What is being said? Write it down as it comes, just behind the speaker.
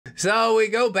So we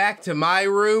go back to my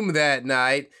room that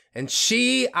night, and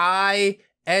I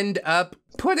end up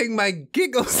putting my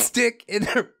giggle stick in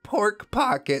her pork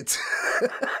pocket.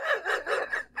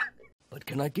 But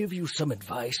can I give you some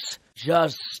advice?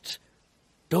 Just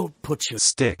don't put your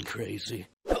stick crazy.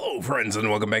 Hello friends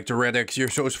and welcome back to ReddX, your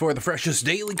source for the freshest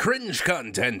daily cringe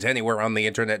content anywhere on the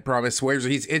internet. Promise swears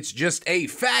it's just a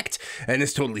fact and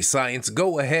it's totally science.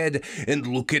 Go ahead and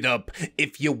look it up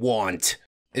if you want.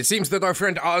 It seems that our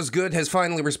friend Osgood has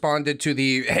finally responded to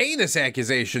the heinous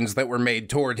accusations that were made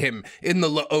toward him in the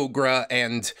Ogra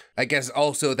and I guess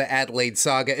also the Adelaide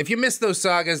saga. If you missed those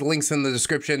sagas, links in the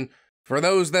description. For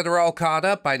those that are all caught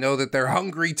up, I know that they're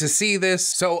hungry to see this,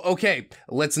 so okay,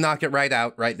 let's knock it right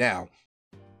out right now.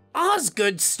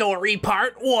 Osgood story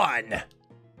part 1.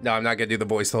 No, I'm not gonna do the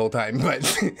voice the whole time,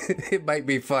 but it might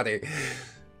be funny.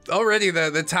 Already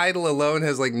the title alone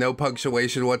has like no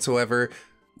punctuation whatsoever.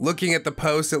 Looking at the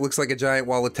post, it looks like a giant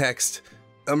wall of text.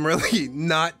 I'm really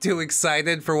not too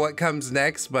excited for what comes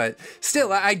next, but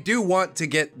still, I do want to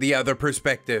get the other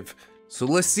perspective. So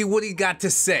let's see what he got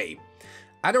to say.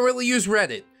 I don't really use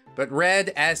Reddit, but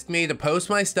Red asked me to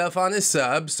post my stuff on his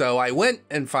sub, so I went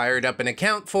and fired up an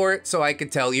account for it so I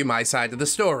could tell you my side of the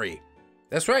story.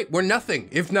 That's right, we're nothing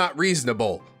if not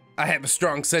reasonable. I have a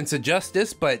strong sense of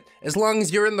justice, but as long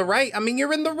as you're in the right, I mean,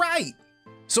 you're in the right.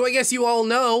 So I guess you all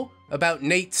know about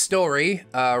Nate's story.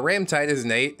 Ramtide is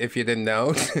Nate, if you didn't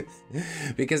know,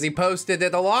 because he posted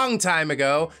it a long time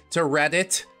ago to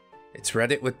Reddit. It's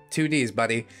Reddit with 2 Ds,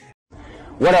 buddy.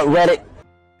 What up, Reddit?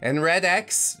 And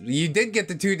ReddX, you did get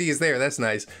the 2 Ds there, that's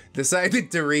nice,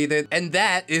 decided to read it, and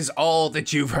that is all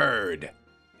that you've heard.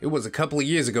 It was a couple of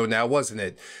years ago now, wasn't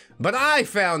it? But I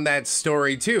found that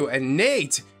story too, and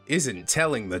Nate isn't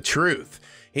telling the truth.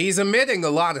 He's omitting a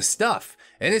lot of stuff,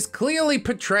 and is clearly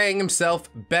portraying himself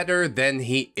better than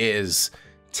he is.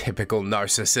 Typical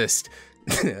narcissist.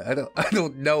 I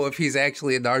don't know if he's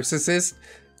actually a narcissist.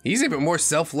 He's even more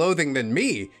self-loathing than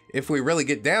me, if we really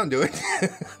get down to it.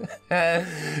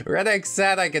 ReddX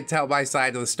said I could tell my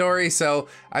side of the story, so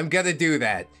I'm gonna do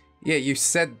that. Yeah, you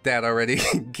said that already,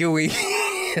 Gooey.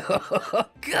 Oh,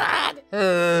 God!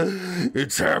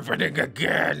 It's happening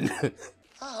again.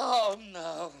 Oh,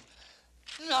 no.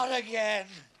 Not again.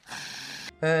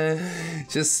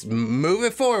 Just move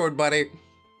it forward, buddy.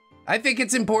 I think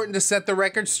it's important to set the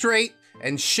record straight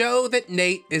and show that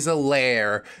Nate is a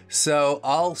lair. So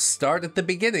I'll start at the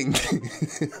beginning.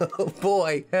 Oh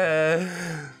boy.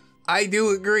 I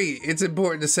do agree. It's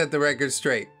important to set the record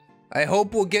straight. I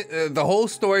hope we'll get the whole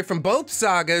story from both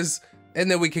sagas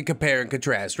and then we can compare and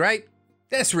contrast, right?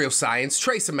 That's real science,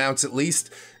 trace amounts at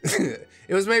least.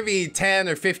 It was maybe 10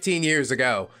 or 15 years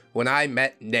ago when I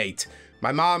met Nate.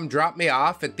 My mom dropped me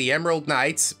off at the Emerald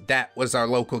Knights. That was our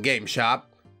local game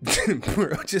shop.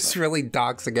 We're just really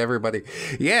doxing everybody.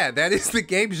 Yeah, that is the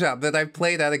game shop that I've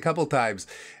played at a couple times,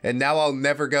 and now I'll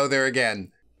never go there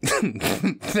again.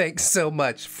 Thanks so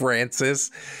much,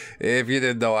 Francis. If you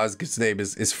didn't know, Osgood's name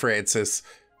is Francis.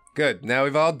 Good, now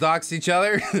we've all doxed each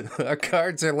other. Our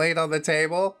cards are laid on the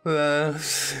table.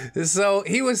 So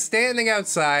he was standing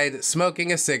outside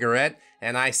smoking a cigarette,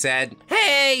 and I said,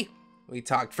 "Hey!" We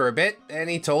talked for a bit, and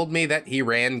he told me that he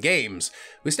ran games.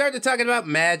 We started talking about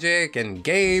magic and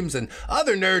games and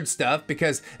other nerd stuff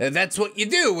because that's what you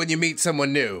do when you meet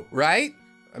someone new, right?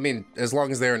 I mean, as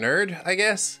long as they're a nerd, I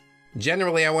guess.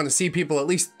 Generally, I want to see people at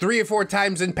least 3 or 4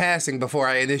 times in passing before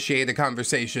I initiate a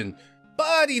conversation.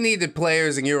 But he needed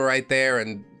players, and you were right there,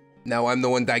 and now I'm the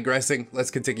one digressing.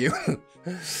 Let's continue.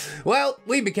 Well,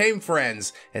 we became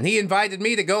friends, and he invited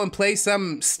me to go and play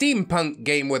some steampunk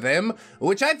game with him,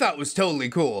 which I thought was totally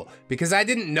cool, because I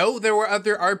didn't know there were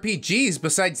other RPGs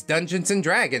besides Dungeons and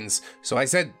Dragons, so I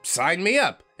said, sign me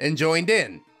up, and joined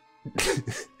in.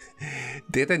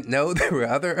 Didn't know there were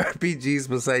other RPGs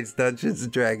besides Dungeons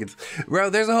and Dragons. Bro,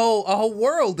 there's a whole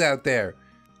world out there.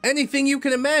 Anything you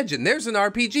can imagine, there's an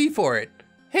RPG for it.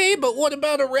 Hey, but what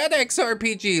about a ReddX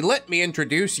RPG? Let me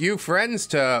introduce you friends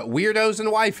to weirdos and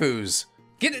waifus.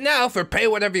 Get it now for pay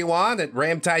whatever you want at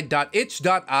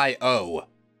ramtide.itch.io.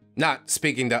 Not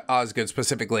speaking to Osgood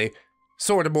specifically,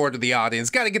 sort of more to the audience.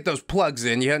 Gotta get those plugs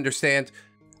in, you understand?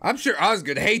 I'm sure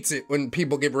Osgood hates it when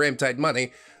people give Ramtide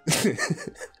money.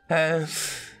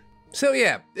 So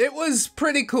yeah, it was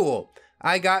pretty cool.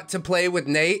 I got to play with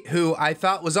Nate, who I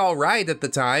thought was all right at the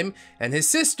time, and his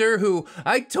sister, who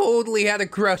I totally had a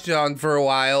crush on for a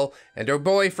while, and her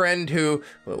boyfriend, who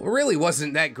really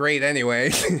wasn't that great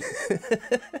anyway.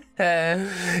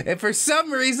 And for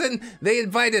some reason, they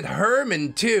invited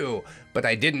Herman too, but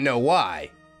I didn't know why.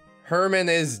 Herman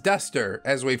is Duster,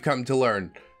 as we've come to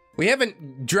learn. We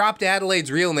haven't dropped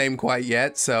Adelaide's real name quite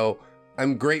yet, so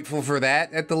I'm grateful for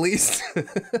that, at the least.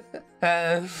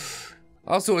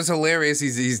 Also, it's hilarious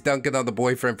he's dunking on the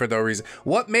boyfriend for no reason.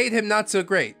 What made him not so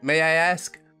great, may I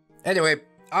ask? Anyway,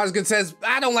 Osgood says,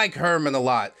 I don't like Herman a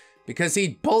lot because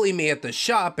he'd bully me at the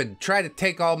shop and try to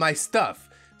take all my stuff.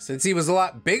 Since he was a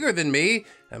lot bigger than me,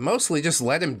 I mostly just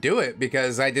let him do it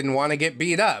because I didn't want to get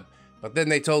beat up. But then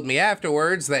they told me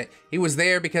afterwards that he was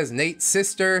there because Nate's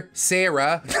sister,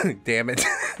 Sarah, damn it,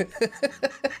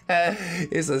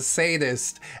 is a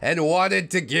sadist and wanted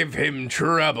to give him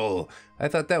trouble. I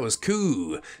thought that was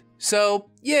cool. So,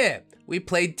 yeah, we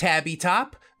played Tabby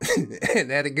Top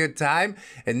and had a good time,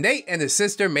 and Nate and his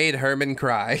sister made Herman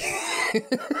cry.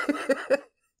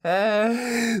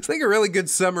 It's like a really good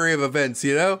summary of events,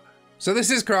 you know? So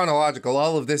this is chronological.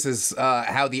 All of this is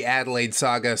how the Adelaide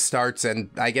saga starts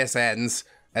and I guess ends,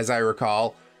 as I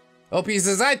recall. OP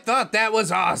says, I thought that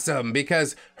was awesome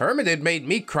because Herman had made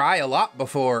me cry a lot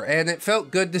before and it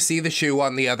felt good to see the shoe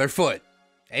on the other foot.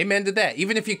 Amen to that.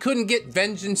 Even if you couldn't get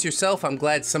vengeance yourself, I'm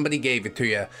glad somebody gave it to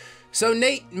you. So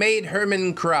Nate made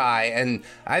Herman cry and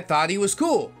I thought he was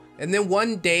cool. And then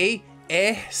one day,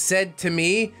 said to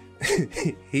me,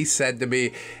 he said to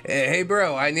me, hey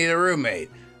bro, I need a roommate.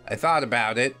 I thought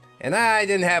about it, and I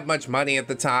didn't have much money at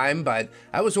the time, but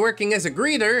I was working as a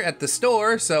greeter at the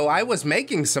store, so I was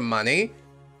making some money.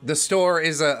 The store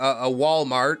is a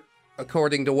Walmart,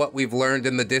 according to what we've learned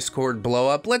in the Discord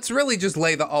blow-up. Let's really just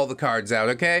lay all the cards out,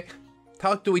 okay?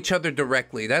 Talk to each other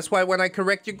directly. That's why when I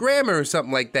correct your grammar or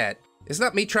something like that, it's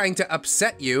not me trying to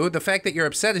upset you. The fact that you're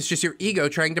upset is just your ego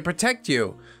trying to protect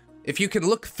you. If you can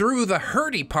look through the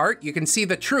hurty part, you can see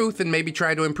the truth and maybe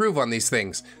try to improve on these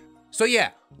things. So yeah,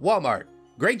 Walmart,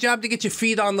 great job to get your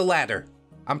feet on the ladder.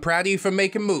 I'm proud of you for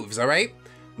making moves, all right?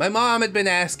 My mom had been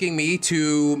asking me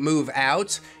to move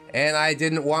out, and I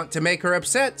didn't want to make her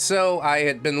upset, so I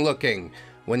had been looking.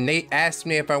 When Nate asked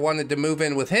me if I wanted to move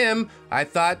in with him, I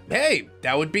thought, hey,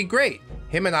 that would be great.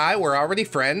 Him and I were already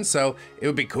friends, so it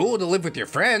would be cool to live with your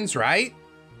friends, right?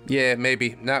 Yeah,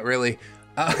 maybe, not really.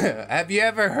 Have you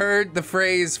ever heard the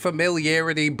phrase,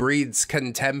 familiarity breeds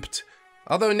contempt?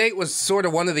 Although Nate was sort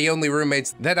of one of the only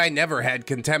roommates that I never had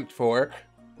contempt for.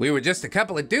 We were just a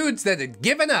couple of dudes that had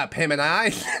given up, him and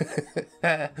I.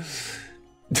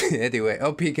 Anyway,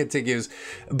 OP continues.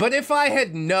 But if I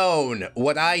had known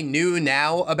what I knew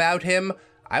now about him,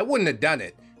 I wouldn't have done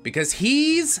it. Because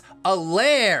he's a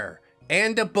lair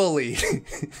and a bully.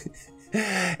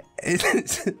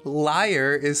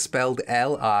 Liar is spelled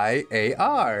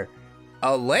L-I-A-R.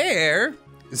 A lair?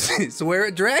 It's where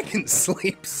a dragon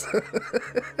sleeps.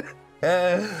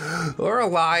 Or a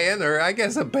lion, or I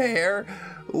guess a bear.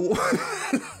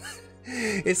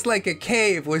 It's like a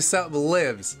cave where something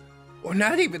lives. Or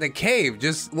not even a cave,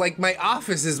 just like my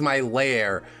office is my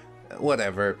lair.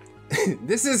 Whatever.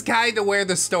 This is kind of where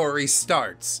the story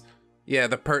starts. Yeah,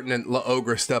 the pertinent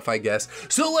Ogra stuff, I guess.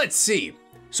 So let's see.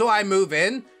 So I move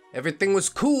in. Everything was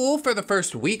cool for the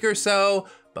first week or so,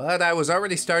 but I was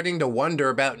already starting to wonder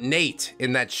about Nate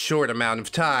in that short amount of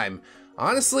time.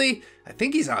 Honestly, I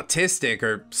think he's autistic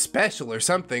or special or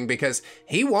something because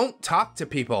he won't talk to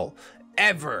people.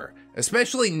 Ever.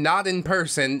 Especially not in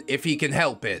person if he can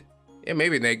help it. Yeah,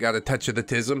 maybe Nate got a touch of the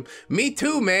tism. Me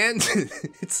too, man.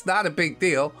 It's not a big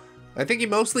deal. I think he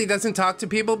mostly doesn't talk to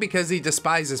people because he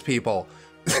despises people.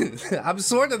 I'm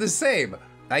sort of the same.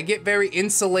 I get very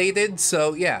insulated,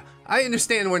 so yeah, I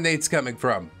understand where Nate's coming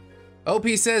from. OP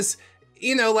says,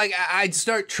 you know, like I'd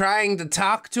start trying to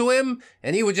talk to him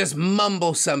and he would just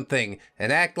mumble something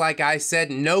and act like I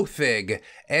said no thig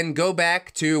and go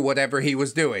back to whatever he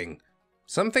was doing.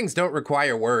 Some things don't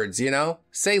require words, you know?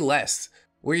 Say less.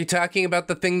 Were you talking about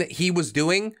the thing that he was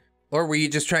doing? Or were you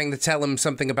just trying to tell him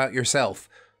something about yourself?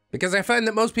 Because I find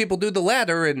that most people do the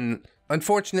latter and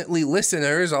unfortunately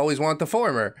listeners always want the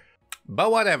former.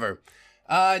 But whatever.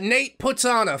 Nate puts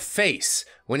on a face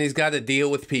when he's got to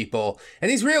deal with people, and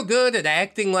he's real good at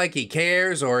acting like he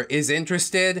cares or is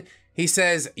interested. He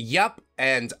says yup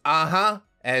and uh-huh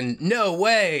and no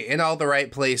way in all the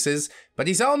right places, but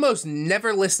he's almost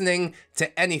never listening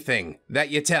to anything that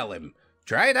you tell him.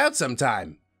 Try it out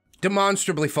sometime.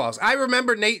 Demonstrably false. I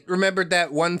remember Nate remembered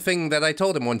that one thing that I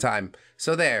told him one time.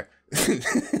 So there.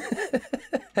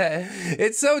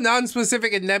 It's so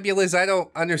non-specific and nebulous, I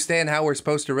don't understand how we're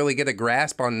supposed to really get a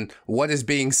grasp on what is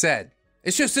being said.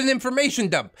 It's just an information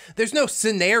dump. There's no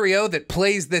scenario that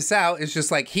plays this out. It's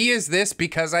just like, he is this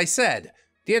because I said.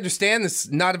 Do you understand this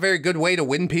is not a very good way to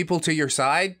win people to your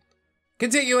side?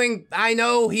 Continuing, I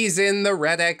know he's in the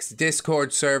ReddX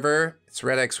Discord server. It's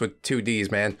ReddX with 2 Ds,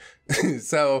 man.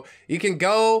 So you can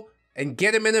go and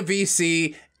get him in a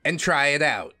VC and try it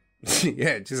out.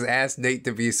 Yeah, just ask Nate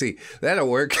to VC. That'll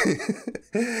work.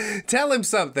 Tell him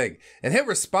something, and he'll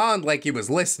respond like he was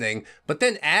listening, but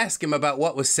then ask him about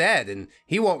what was said, and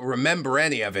he won't remember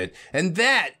any of it. And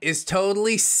that is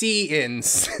totally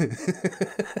see-ins.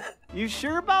 You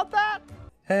sure about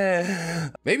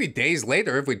that? Maybe days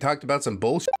later if we talked about some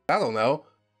bullshit. I don't know.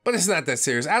 But it's not that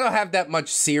serious. I don't have that much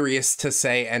serious to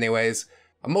say anyways.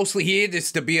 I'm mostly here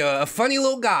just to be a funny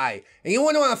little guy. And you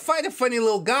wouldn't want to fight a funny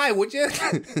little guy, would you?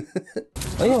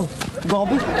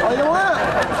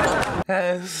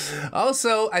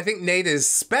 Also, I think Nate is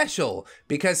special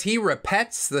because he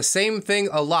repeats the same thing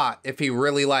a lot if he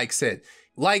really likes it.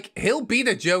 Like, he'll beat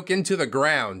a joke into the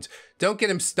ground. Don't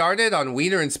get him started on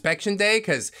Wiener Inspection Day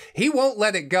because he won't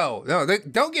let it go. No,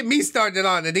 don't get me started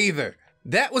on it either.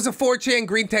 That was a 4chan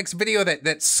green text video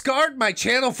that scarred my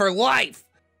channel for life.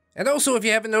 And also, if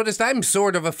you haven't noticed, I'm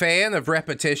sort of a fan of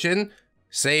repetition.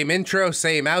 Same intro,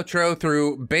 same outro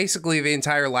through basically the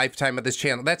entire lifetime of this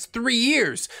channel. That's 3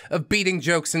 years of beating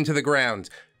jokes into the ground.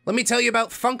 Let me tell you about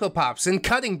Funko Pops and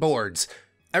cutting boards.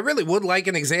 I really would like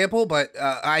an example, but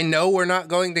I know we're not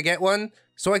going to get one,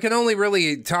 so I can only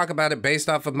really talk about it based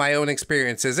off of my own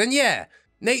experiences. And yeah,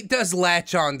 Nate does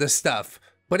latch on to stuff,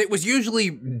 but it was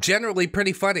usually generally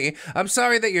pretty funny. I'm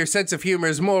sorry that your sense of humor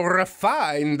is more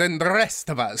refined than the rest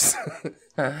of us.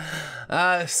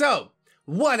 So,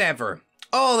 whatever.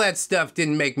 All that stuff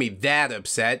didn't make me that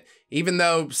upset, even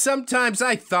though sometimes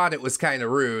I thought it was kind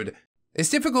of rude. It's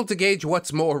difficult to gauge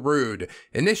what's more rude,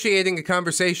 initiating a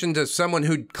conversation to someone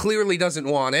who clearly doesn't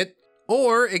want it,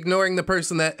 or ignoring the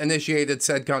person that initiated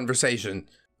said conversation.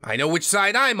 I know which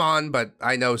side I'm on, but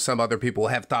I know some other people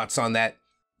have thoughts on that.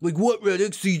 Like, what,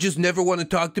 ReddX? So you just never want to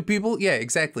talk to people? Yeah,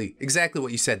 exactly. Exactly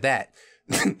what you said that.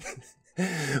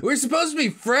 We're supposed to be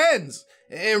friends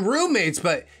and roommates,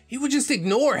 but he would just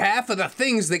ignore half of the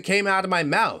things that came out of my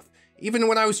mouth, even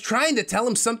when I was trying to tell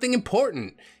him something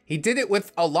important. He did it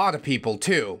with a lot of people,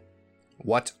 too.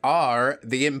 What are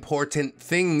the important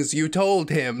things you told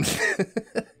him?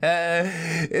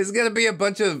 It's gonna be a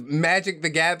bunch of Magic the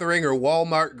Gathering or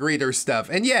Walmart greeter stuff.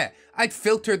 And yeah, I'd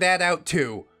filter that out,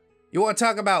 too. You want to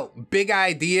talk about big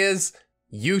ideas,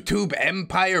 YouTube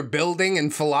empire building,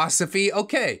 and philosophy?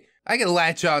 Okay, I can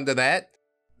latch on to that.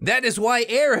 That is why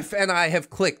Arif and I have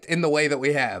clicked in the way that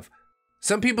we have.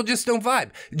 Some people just don't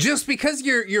vibe. Just because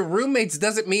you're roommates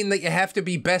doesn't mean that you have to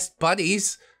be best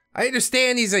buddies. I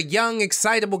understand he's a young,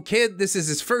 excitable kid. This is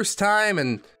his first time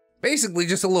and basically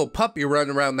just a little puppy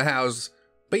running around the house.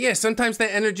 But yeah, sometimes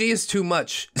that energy is too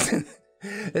much.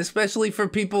 Especially for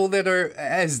people that are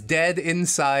as dead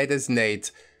inside as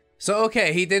Nate. So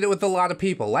okay, he did it with a lot of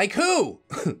people. Like who?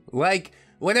 Like,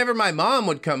 whenever my mom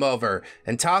would come over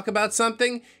and talk about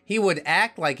something, he would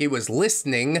act like he was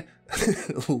listening.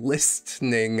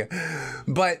 Listening.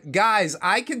 But guys,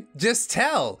 I could just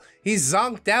tell he's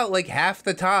zonked out like half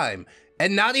the time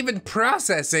and not even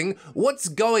processing what's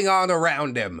going on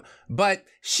around him. But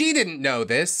she didn't know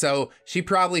this, so she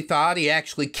probably thought he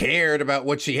actually cared about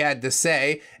what she had to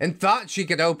say and thought she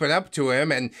could open up to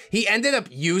him, and he ended up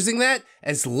using that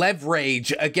as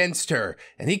leverage against her,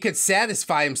 and he could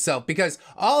satisfy himself because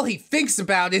all he thinks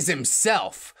about is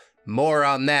himself. More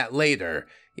on that later.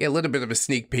 Yeah, a little bit of a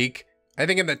sneak peek. I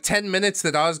think in the 10 minutes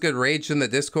that Osgood raged in the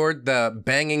Discord, the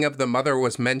banging of the mother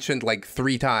was mentioned like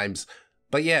 3 times.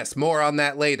 But yes, more on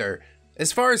that later.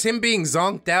 As far as him being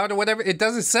zonked out or whatever, it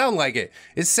doesn't sound like it.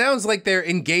 It sounds like they're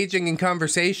engaging in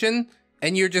conversation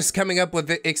and you're just coming up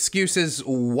with excuses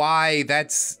why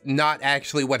that's not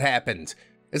actually what happened.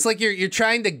 It's like you're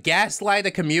trying to gaslight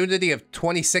a community of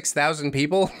 26,000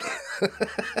 people.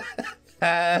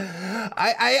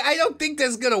 I don't think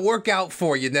that's gonna work out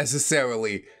for you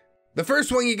necessarily. The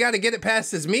first one you gotta get it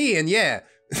past is me, and yeah,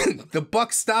 the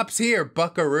buck stops here,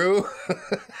 buckaroo.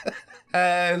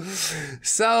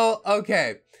 So,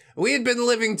 okay, we had been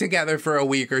living together for a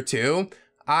week or two.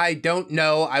 I don't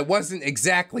know, I wasn't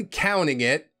exactly counting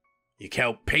it. You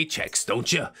count paychecks,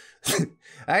 don't you?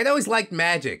 I'd always liked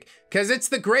Magic, because it's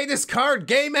the greatest card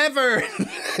game ever.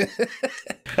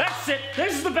 That's it,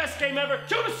 this is the best game ever.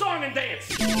 Cue the song and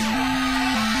dance.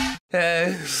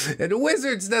 And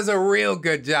Wizards does a real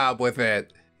good job with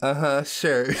it.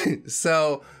 Sure.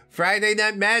 So, Friday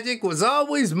Night Magic was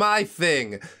always my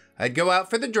thing. I'd go out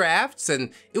for the drafts,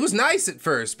 and it was nice at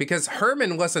first because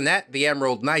Herman wasn't at the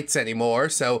Emerald Knights anymore,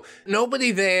 so nobody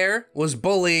there was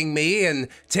bullying me and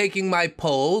taking my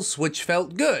pulls, which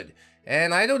felt good.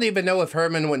 And I don't even know if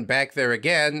Herman went back there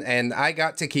again, and I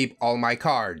got to keep all my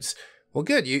cards. Well,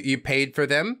 good, you paid for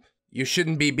them. You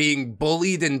shouldn't be being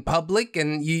bullied in public,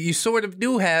 and you sort of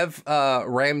do have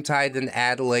Ramtide and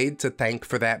Adelaide to thank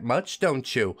for that much,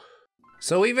 don't you?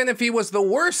 So even if he was the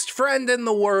worst friend in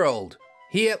the world,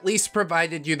 he at least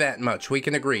provided you that much. We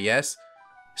can agree, yes?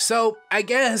 So I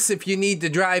guess if you need to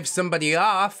drive somebody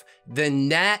off, then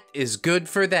Nat is good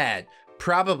for that.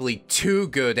 Probably too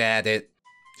good at it.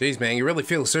 Jeez, man, you really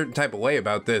feel a certain type of way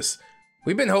about this.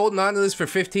 We've been holding on to this for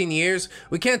 15 years.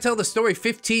 We can't tell the story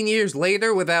 15 years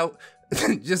later without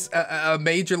just a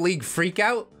major league freak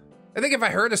out. I think if I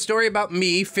heard a story about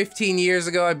me 15 years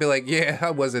ago, I'd be like, yeah,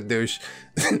 I was a douche.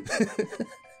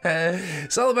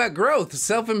 It's all about growth,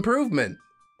 self-improvement.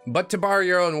 But to borrow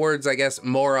your own words, I guess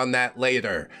more on that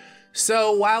later.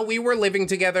 So while we were living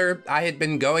together, I had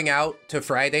been going out to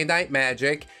Friday Night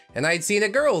Magic, and I'd seen a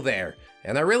girl there.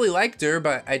 And I really liked her,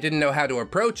 but I didn't know how to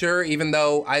approach her, even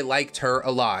though I liked her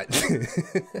a lot.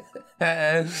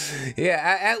 Yeah,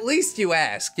 at least you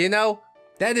asked, you know?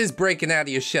 That is breaking out of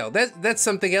your shell. That's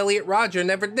something Elliot Rodger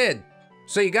never did.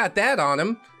 So you got that on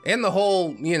him, and the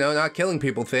whole, you know, not killing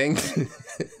people thing.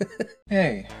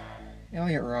 Hey,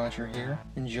 Elliot Rodger here,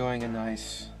 enjoying a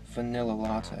nice vanilla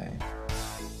latte.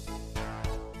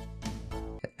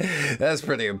 That's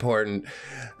pretty important.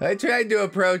 I tried to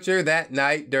approach her that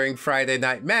night during Friday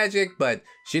Night Magic, but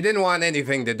she didn't want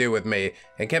anything to do with me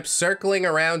and kept circling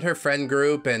around her friend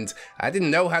group, and I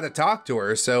didn't know how to talk to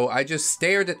her, so I just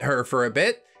stared at her for a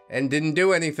bit and didn't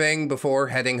do anything before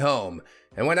heading home.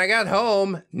 And when I got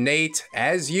home, Nate,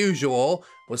 as usual,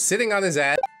 was sitting on his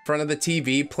ass in front of the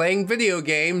TV playing video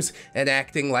games and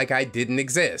acting like I didn't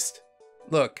exist.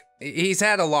 Look, he's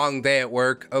had a long day at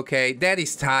work, okay?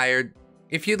 Daddy's tired.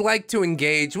 If you'd like to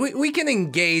engage, we can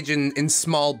engage in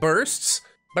small bursts,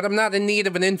 but I'm not in need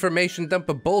of an information dump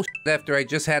of bullshit after I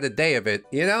just had a day of it,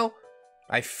 you know?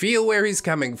 I feel where he's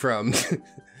coming from.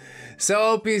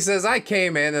 So Opie says I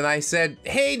came in and I said,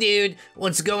 "Hey dude,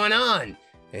 what's going on?"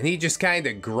 And he just kind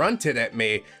of grunted at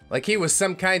me like he was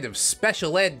some kind of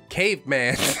special ed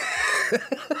caveman.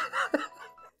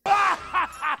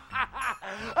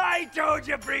 I told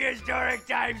you prehistoric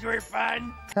times were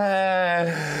fun.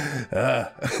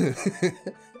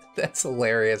 That's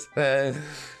hilarious.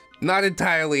 Not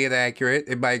entirely inaccurate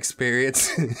in my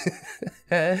experience.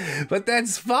 But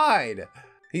that's fine.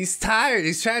 He's tired.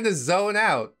 He's trying to zone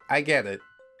out. I get it.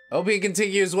 Opie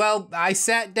continues, "Well, I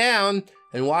sat down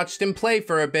and watched him play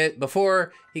for a bit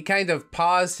before he kind of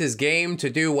paused his game to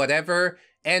do whatever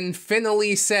and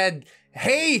finally said,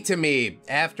 'Hey' to me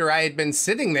after I had been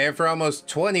sitting there for almost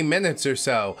 20 minutes or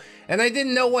so, and I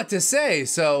didn't know what to say,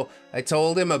 so I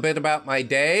told him a bit about my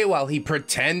day while he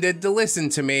pretended to listen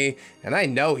to me, and I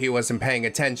know he wasn't paying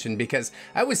attention because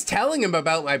I was telling him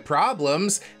about my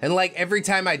problems, and like every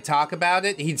time I'd talk about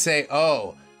it, he'd say,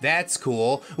 'Oh, that's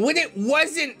cool,' when it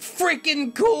wasn't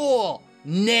freaking cool,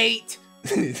 Nate."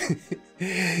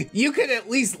 You could at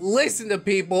least listen to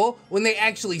people when they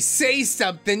actually say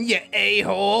something, you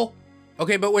a-hole.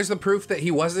 Okay, but where's the proof that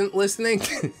he wasn't listening?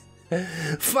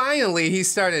 Finally, he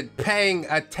started paying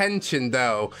attention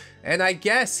though, and I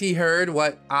guess he heard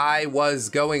what I was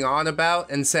going on about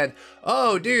and said,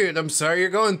 "Oh dude, I'm sorry you're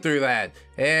going through that,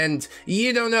 and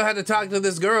you don't know how to talk to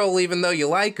this girl even though you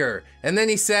like her." And then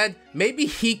he said, maybe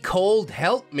he cold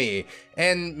help me,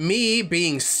 and me,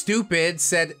 being stupid,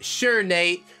 said, "Sure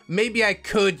Nate, maybe I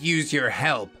could use your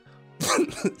help."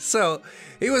 So,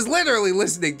 he was literally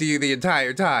listening to you the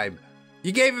entire time.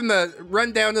 You gave him the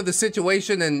rundown of the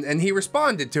situation and he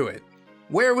responded to it.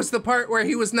 Where was the part where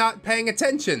he was not paying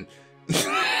attention?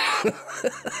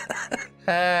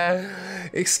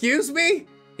 Excuse me?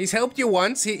 He's helped you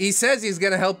once. He says he's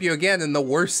gonna help you again, and the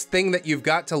worst thing that you've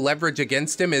got to leverage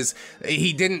against him is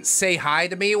he didn't say hi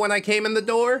to me when I came in the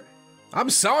door? I'm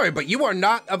sorry, but you are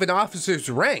not of an officer's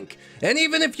rank. And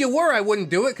even if you were, I wouldn't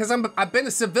do it because I've been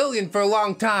a civilian for a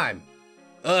long time.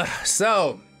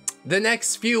 So, the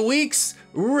next few weeks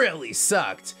really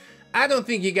sucked. I don't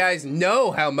think you guys know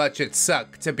how much it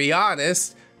sucked, to be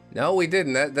honest. No, we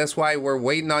didn't. That's why we're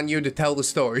waiting on you to tell the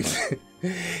story.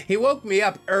 He woke me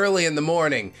up early in the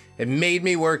morning and made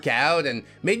me work out and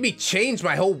made me change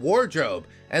my whole wardrobe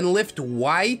and lift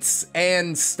weights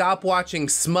and stop watching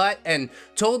smut and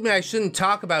told me I shouldn't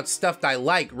talk about stuff I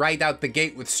like right out the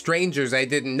gate with strangers I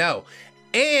didn't know.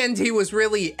 And he was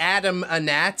really Adam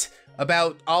Anat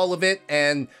about all of it,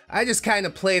 and I just kind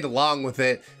of played along with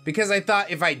it because I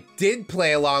thought if I did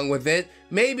play along with it,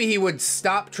 maybe he would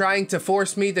stop trying to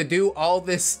force me to do all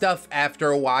this stuff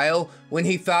after a while when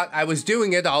he thought I was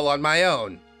doing it all on my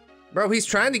own. Bro, he's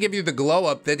trying to give you the glow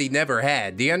up that he never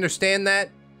had. Do you understand that?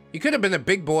 You could have been a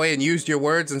big boy and used your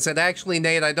words and said, "Actually,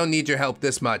 Nate, I don't need your help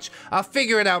this much. I'll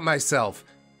figure it out myself."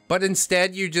 But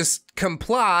instead, you just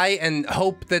comply and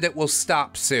hope that it will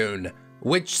stop soon.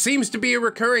 Which seems to be a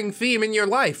recurring theme in your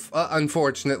life,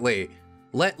 unfortunately.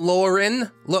 Let Lauren,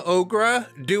 La Ogra,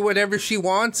 do whatever she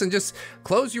wants and just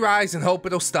close your eyes and hope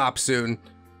it'll stop soon.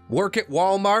 Work at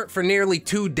Walmart for nearly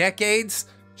 2 decades?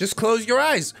 Just close your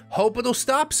eyes, hope it'll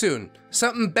stop soon.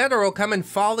 Something better will come and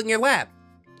fall in your lap.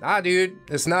 Ah, dude,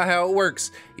 that's not how it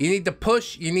works. You need to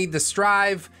push, you need to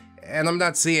strive, and I'm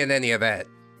not seeing any of that.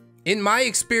 In my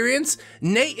experience,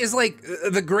 Nate is like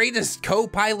the greatest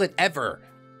co-pilot ever.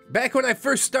 Back when I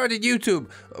first started YouTube,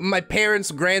 my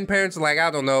parents, grandparents were like,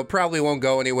 I don't know, probably won't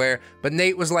go anywhere, but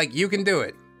Nate was like, you can do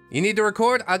it. You need to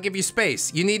record? I'll give you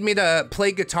space. You need me to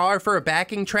play guitar for a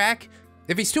backing track?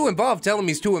 If he's too involved, tell him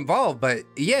he's too involved, but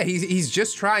yeah, he's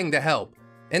just trying to help.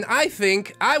 And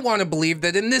I want to believe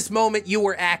that in this moment you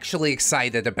were actually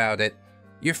excited about it.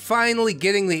 You're finally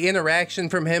getting the interaction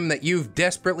from him that you've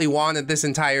desperately wanted this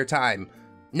entire time.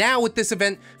 Now with this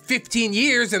event 15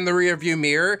 years in the rearview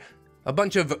mirror, a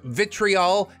bunch of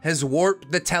vitriol has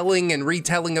warped the telling and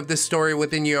retelling of this story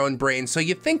within your own brain, so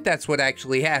you think that's what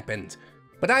actually happened.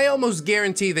 But I almost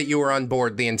guarantee that you were on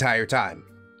board the entire time.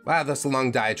 Wow, that's a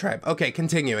long diatribe. Okay,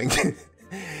 continuing.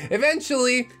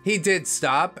 Eventually, he did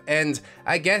stop, and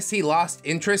I guess he lost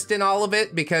interest in all of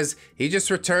it because he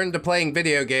just returned to playing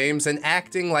video games and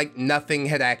acting like nothing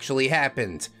had actually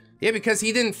happened. Yeah, because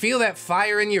he didn't feel that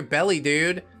fire in your belly,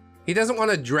 dude. He doesn't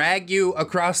want to drag you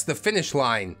across the finish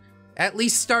line. At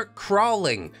least start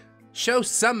crawling. Show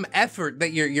some effort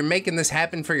that you're making this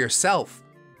happen for yourself.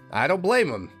 I don't blame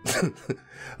him.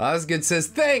 Osgood says,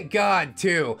 thank God,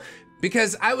 too.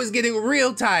 Because I was getting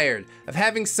real tired of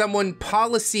having someone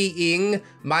policying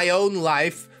my own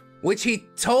life, which he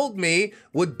told me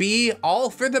would be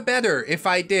all for the better if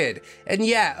I did. And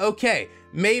yeah, okay,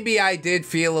 maybe I did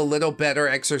feel a little better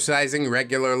exercising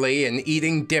regularly and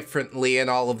eating differently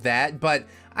and all of that, but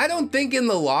I don't think in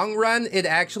the long run it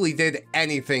actually did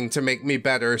anything to make me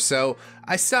better, so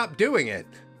I stopped doing it.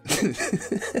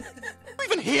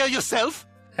 Even hear yourself?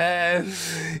 Yeah,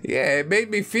 it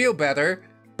made me feel better.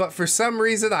 But for some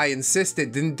reason, I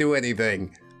insisted didn't do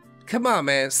anything. Come on,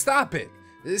 man, stop it.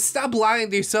 Stop lying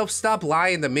to yourself, stop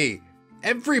lying to me.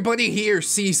 Everybody here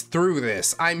sees through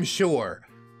this, I'm sure.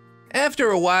 After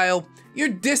a while, your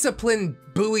discipline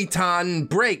buoyton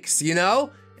breaks, you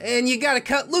know? And you gotta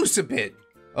cut loose a bit.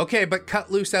 Okay, but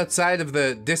cut loose outside of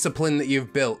the discipline that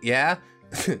you've built, yeah?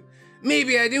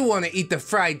 Maybe I do want to eat the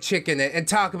fried chicken and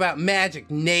talk about magic,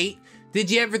 Nate.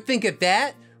 Did you ever think of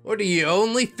that? Or do you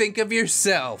only think of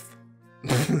yourself?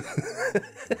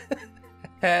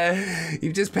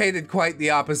 You've just painted quite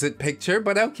the opposite picture,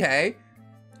 but okay.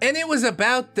 And it was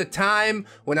about the time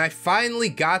when I finally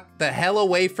got the hell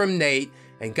away from Nate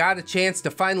and got a chance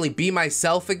to finally be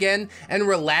myself again and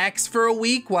relax for a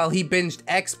week while he binged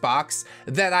Xbox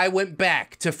that I went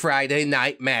back to Friday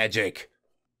Night Magic.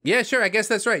 Yeah, sure, I guess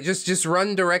that's right. Just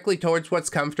run directly towards what's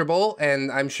comfortable,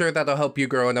 and I'm sure that'll help you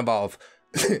grow and evolve.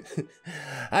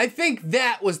 I think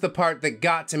that was the part that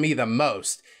got to me the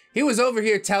most. He was over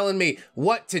here telling me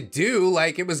what to do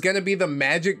like it was gonna be the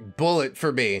magic bullet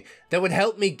for me that would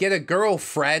help me get a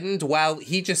girlfriend while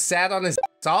he just sat on his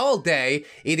ass all day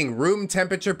eating room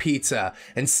temperature pizza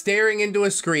and staring into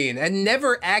a screen and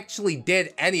never actually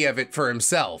did any of it for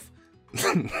himself.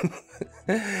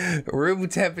 Room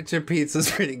temperature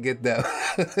pizza's pretty good though.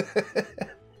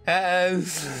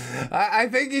 I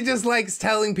think he just likes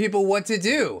telling people what to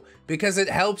do because it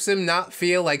helps him not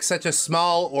feel like such a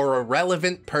small or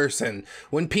irrelevant person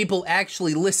when people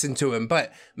actually listen to him.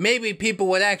 But maybe people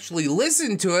would actually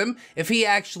listen to him if he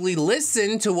actually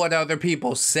listened to what other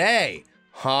people say.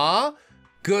 Huh?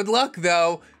 Good luck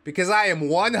though, because I am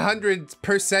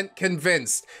 100%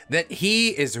 convinced that he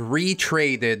is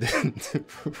retraded.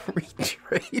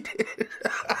 Retraded.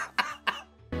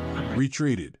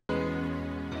 Retraded.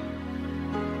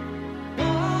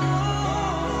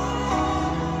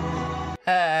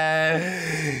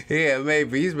 Yeah,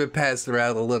 maybe. He's been passed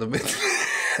around a little bit.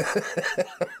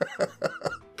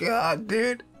 God,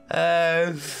 dude.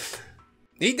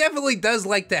 He definitely does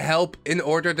like to help in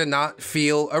order to not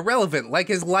feel irrelevant, like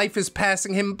his life is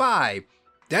passing him by.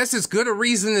 That's as good a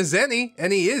reason as any,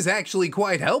 and he is actually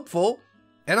quite helpful.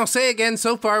 And I'll say again,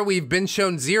 so far we've been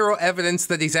shown zero evidence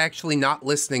that he's actually not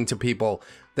listening to people,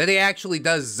 that he actually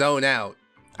does zone out.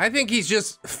 I think he's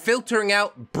just filtering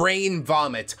out brain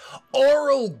vomit,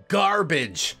 oral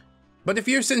garbage. But if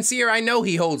you're sincere, I know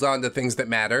he holds on to things that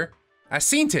matter. I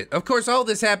seen it. Of course, all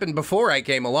this happened before I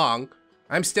came along.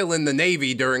 I'm still in the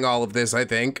Navy during all of this, I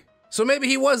think. So maybe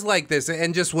he was like this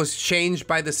and just was changed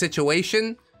by the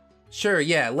situation. Sure,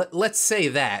 yeah, let's say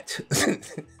that.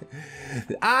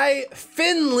 I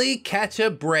finally catch a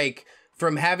break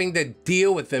from having to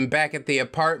deal with him back at the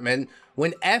apartment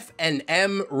when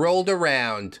F&M rolled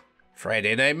around.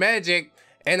 Friday Night Magic.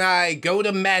 And I go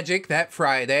to Magic that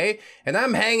Friday, and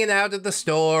I'm hanging out at the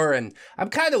store, and I'm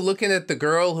kind of looking at the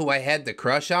girl who I had the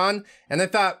crush on, and I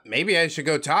thought maybe I should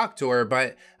go talk to her,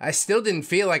 but I still didn't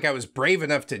feel like I was brave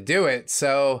enough to do it,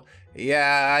 so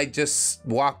yeah, I just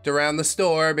walked around the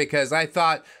store because I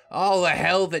thought all the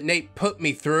hell that Nate put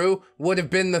me through would have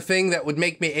been the thing that would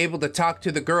make me able to talk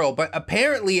to the girl, but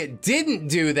apparently it didn't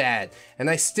do that, and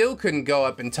I still couldn't go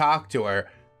up and talk to her.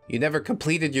 You never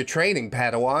completed your training,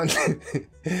 Padawan.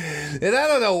 And I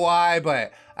don't know why,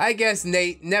 but I guess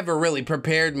Nate never really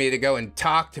prepared me to go and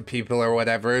talk to people or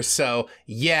whatever, so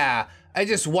yeah, I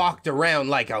just walked around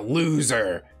like a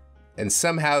loser. And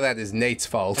somehow that is Nate's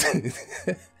fault.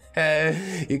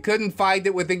 You couldn't find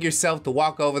it within yourself to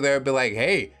walk over there and be like,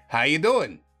 hey, how you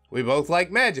doing? We both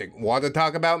like magic. Want to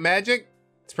talk about magic?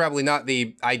 It's probably not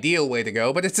the ideal way to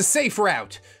go, but it's a safe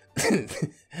route.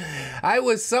 I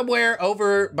was somewhere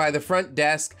over by the front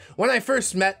desk when I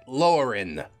first met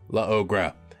Lauren, La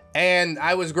Ogra, and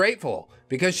I was grateful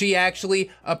because she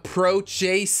actually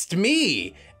approached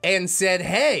me and said,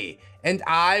 hey, and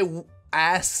I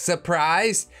asked,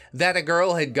 surprised, that a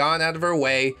girl had gone out of her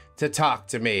way to talk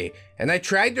to me. And I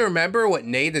tried to remember what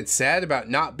Nate had said about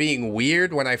not being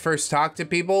weird when I first talked to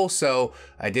people, so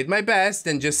I did my best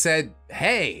and just said,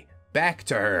 hey, back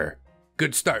to her.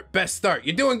 Good start, best start,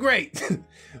 you're doing great.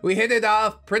 We hit it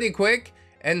off pretty quick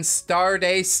and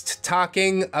started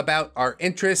talking about our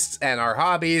interests and our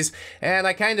hobbies, and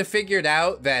I kind of figured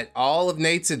out that all of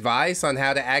Nate's advice on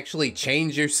how to actually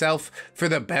change yourself for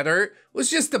the better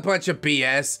was just a bunch of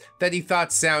BS that he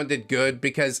thought sounded good,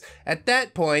 because at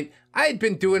that point, I had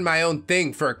been doing my own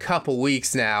thing for a couple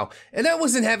weeks now, and I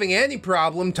wasn't having any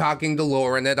problem talking to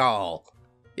Lauren at all.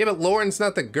 Yeah, but Lauren's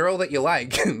not the girl that you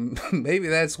like. Maybe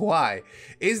that's why.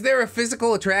 Is there a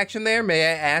physical attraction there? May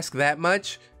I ask that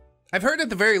much? I've heard at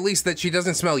the very least that she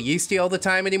doesn't smell yeasty all the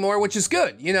time anymore, which is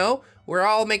good, you know? We're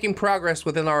all making progress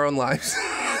within our own lives.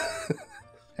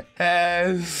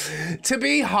 To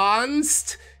be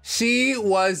honest, she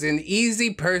was an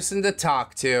easy person to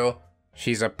talk to.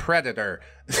 She's a predator.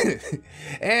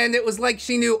 And it was like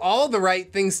she knew all the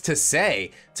right things to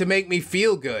say to make me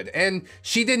feel good. And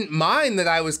she didn't mind that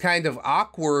I was kind of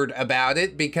awkward about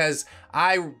it because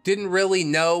I didn't really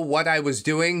know what I was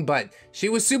doing, but she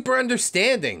was super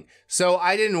understanding. So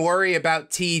I didn't worry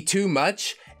about tea too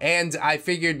much, and I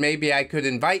figured maybe I could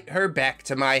invite her back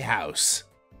to my house.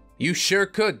 You sure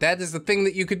could. That is the thing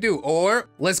that you could do. Or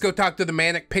let's go talk to the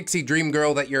manic pixie dream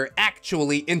girl that you're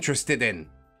actually interested in.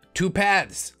 Two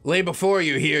paths lay before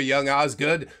you here, young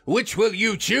Osgood. Which will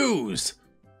you choose?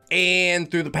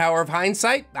 And through the power of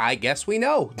hindsight, I guess we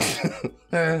know.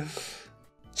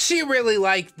 She really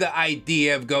liked the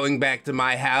idea of going back to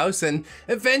my house, and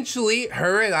eventually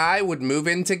her and I would move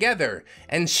in together,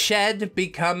 and Shed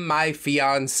become my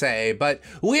fiancé, but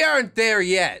we aren't there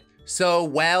yet. So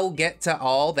we'll get to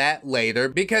all that later,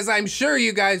 because I'm sure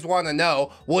you guys want to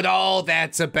know what all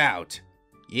that's about.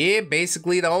 Yeah,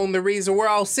 basically the only reason we're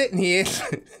all sitting here.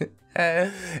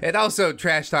 And also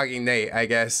trash-talking Nate, I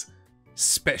guess.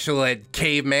 Special ed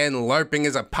caveman LARPing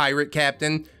as a pirate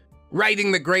captain.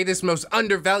 Writing the greatest, most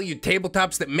undervalued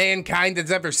tabletops that mankind has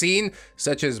ever seen,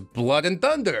 such as Blood and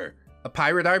Thunder, a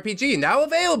pirate RPG now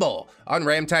available on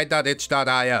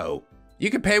ramtide.itch.io. You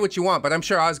can pay what you want, but I'm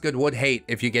sure Osgood would hate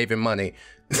if you gave him money.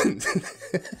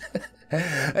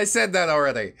 I said that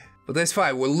already, but that's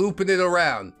fine, we're looping it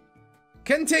around.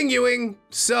 Continuing,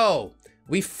 so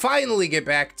we finally get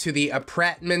back to the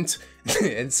apartment,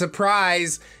 and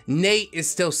surprise, Nate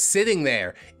is still sitting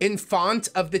there in front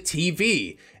of the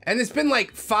TV. And it's been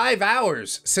like 5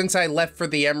 hours since I left for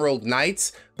the Emerald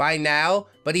Knights by now,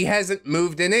 but he hasn't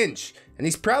moved an inch. And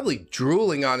he's probably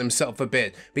drooling on himself a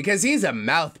bit because he's a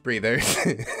mouth breather.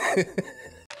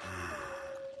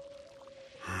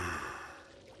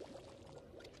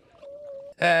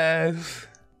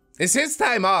 It's his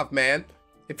time off, man.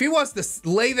 If he wants to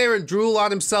lay there and drool on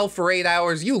himself for 8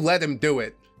 hours, you let him do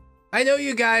it. I know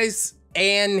you guys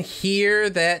hear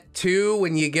that too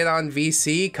when you get on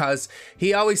VC, cause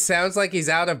he always sounds like he's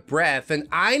out of breath, and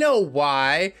I know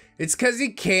why. It's cause he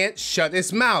can't shut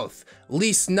his mouth.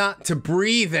 Least not to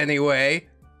breathe anyway.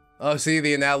 Oh, see,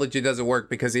 the analogy doesn't work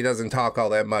because he doesn't talk all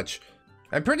that much.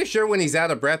 I'm pretty sure when he's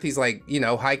out of breath, he's like, you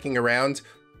know, hiking around.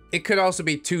 It could also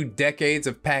be 2 decades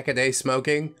of pack-a-day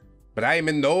smoking, but I am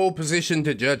in no position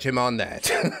to judge him on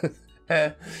that.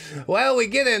 Well, we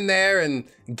get in there and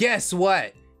guess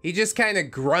what? He just kind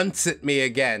of grunts at me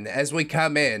again as we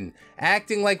come in,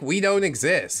 acting like we don't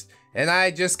exist. And I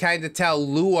just kind of tell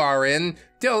Lauren,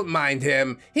 don't mind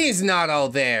him, he's not all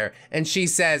there. And she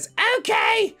says,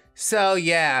 okay. So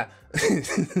yeah.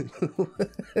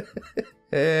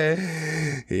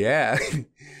 Yeah.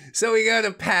 So we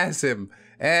gotta pass him.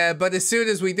 But as soon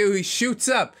as we do, he shoots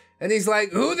up. And he's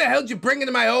like, who the hell did you bring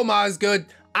into my home, Osgood?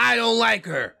 I don't like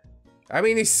her. I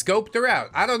mean, he scoped her out.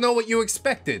 I don't know what you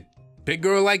expected. Big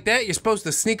girl like that, you're supposed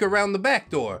to sneak around the back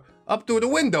door. Up through the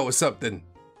window or something.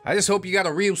 I just hope you got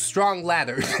a real strong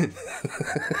ladder.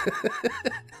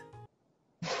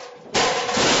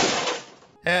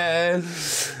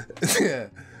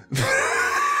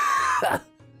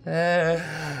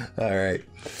 Alright.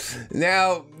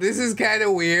 Now, this is kind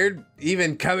of weird,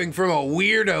 even coming from a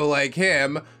weirdo like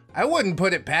him. I wouldn't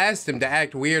put it past him to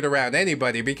act weird around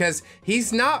anybody because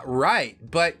he's not right,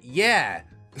 but yeah.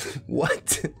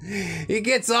 What? He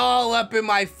gets all up in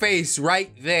my face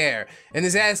right there and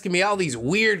is asking me all these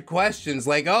weird questions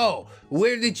like, oh,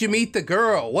 where did you meet the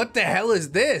girl? What the hell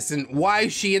is this? And why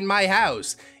is she in my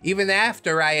house? Even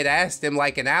after I had asked him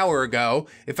like an hour ago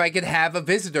if I could have a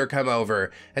visitor come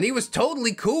over, and he was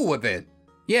totally cool with it.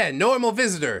 Yeah, normal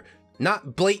visitor,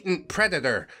 not blatant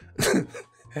predator.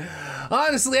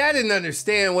 Honestly, I didn't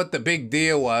understand what the big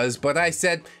deal was, but I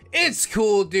said, it's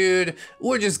cool, dude.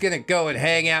 We're just gonna go and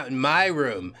hang out in my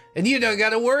room, and you don't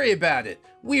gotta worry about it.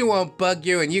 We won't bug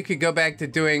you, and you could go back to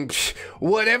doing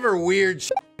whatever weird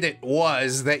shit it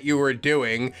was that you were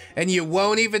doing, and you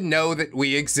won't even know that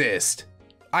we exist.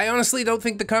 I honestly don't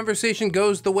think the conversation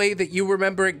goes the way that you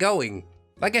remember it going.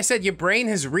 Like I said, your brain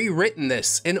has rewritten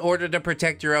this in order to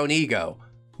protect your own ego.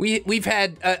 We've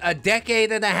had a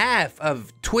decade and a half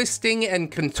of twisting and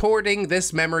contorting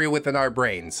this memory within our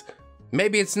brains.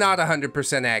 Maybe it's not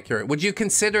 100% accurate. Would you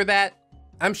consider that?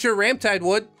 I'm sure Ramtide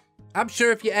would. I'm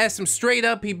sure if you asked him straight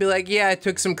up, he'd be like, yeah, I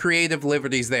took some creative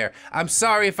liberties there. I'm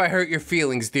sorry if I hurt your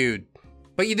feelings, dude.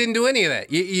 But you didn't do any of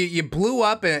that. You blew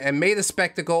up and made a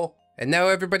spectacle, and now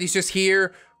everybody's just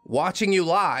here watching you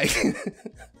lie.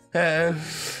 It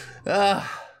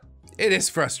is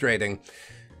frustrating.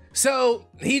 So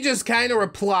he just kind of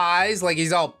replies like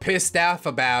he's all pissed off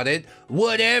about it.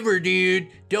 Whatever, dude.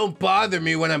 Don't bother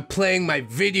me when I'm playing my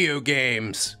video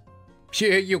games.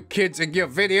 Yeah, you kids and your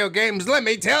video games, let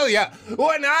me tell you,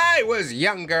 when I was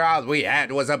younger, all we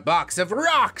had was a box of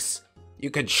rocks.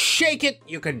 You could shake it,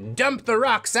 you could dump the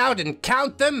rocks out and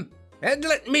count them, and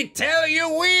let me tell you,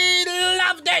 we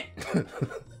loved it.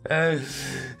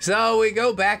 So we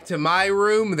go back to my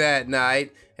room that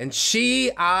night, and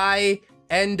I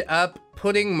end up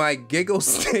putting my giggle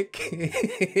stick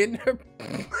in her...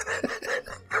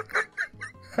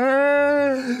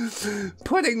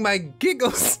 putting my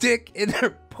giggle stick in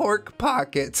her pork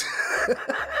pocket.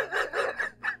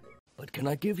 But can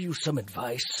I give you some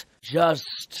advice?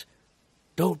 Just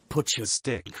don't put your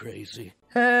stick crazy.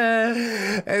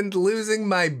 And losing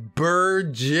my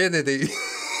virginity.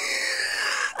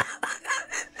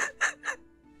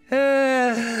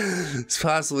 It's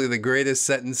possibly the greatest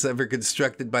sentence ever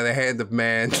constructed by the hand of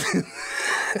man.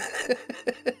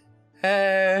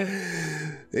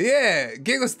 Yeah,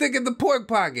 giggle stick in the pork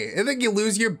pocket, and then you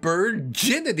lose your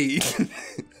virginity.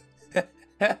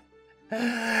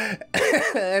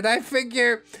 And I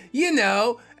figure, you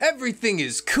know, everything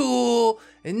is cool,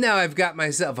 and now I've got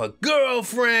myself a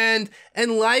girlfriend,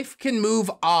 and life can move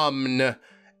on.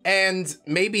 And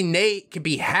maybe Nate could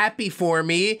be happy for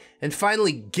me and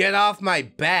finally get off my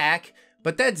back,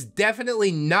 but that's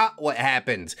definitely not what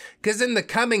happened, because in the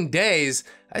coming days,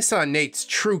 I saw Nate's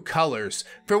true colors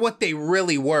for what they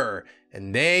really were,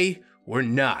 and they were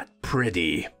not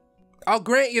pretty. I'll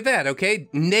grant you that, okay?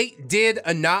 Nate did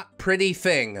a not pretty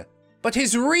thing, but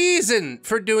his reason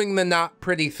for doing the not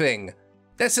pretty thing,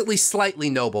 that's at least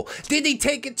slightly noble. Did he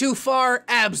take it too far?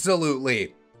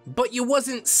 Absolutely. But you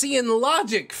wasn't seeing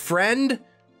logic, friend.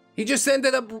 He just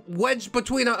ended up wedged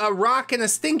between a rock and a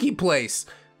stinky place.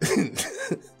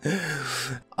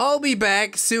 I'll be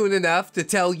back soon enough to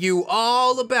tell you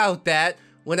all about that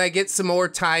when I get some more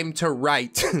time to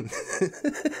write.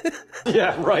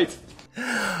 Yeah, right.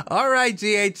 All right,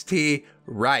 GHT,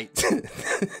 right.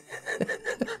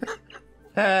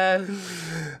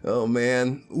 Oh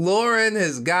man, Lauren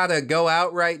has gotta go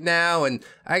out right now and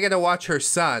I gotta watch her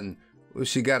son. Well,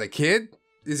 she got a kid?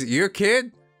 Is it your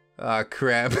kid? Aw,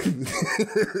 crap.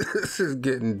 This is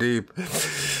getting deep.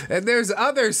 And there's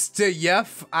other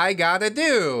stuff I gotta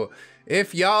do.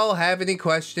 If y'all have any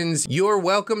questions, you're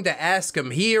welcome to ask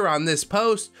them here on this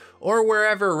post or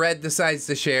wherever Red decides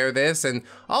to share this, and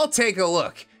I'll take a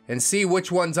look and see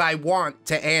which ones I want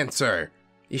to answer.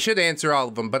 You should answer all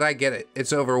of them, but I get it.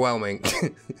 It's overwhelming.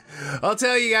 I'll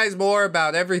tell you guys more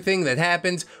about everything that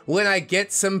happens when I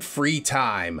get some free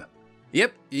time.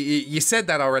 Yep, you said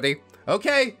that already.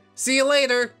 Okay, see you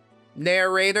later,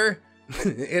 narrator.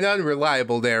 An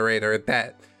unreliable narrator at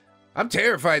that. I'm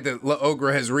terrified that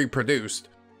Ogra has reproduced.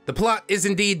 The plot is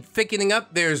indeed thickening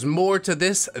up. There's more to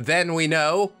this than we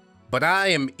know, but I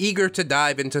am eager to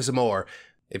dive into some more.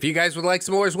 If you guys would like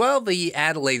some more as well, the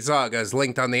Adelaide saga is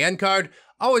linked on the end card.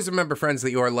 Always remember, friends,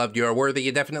 that you are loved, you are worthy,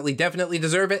 you definitely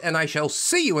deserve it, and I shall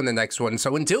see you in the next one.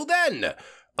 So until then,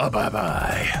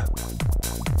 bye-bye.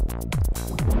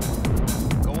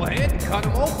 Go ahead and cut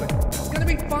them open. It's gonna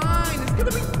be fine. It's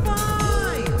gonna be fine.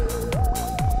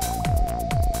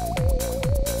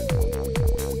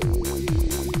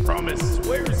 Promise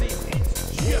swears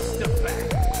it's just a fact.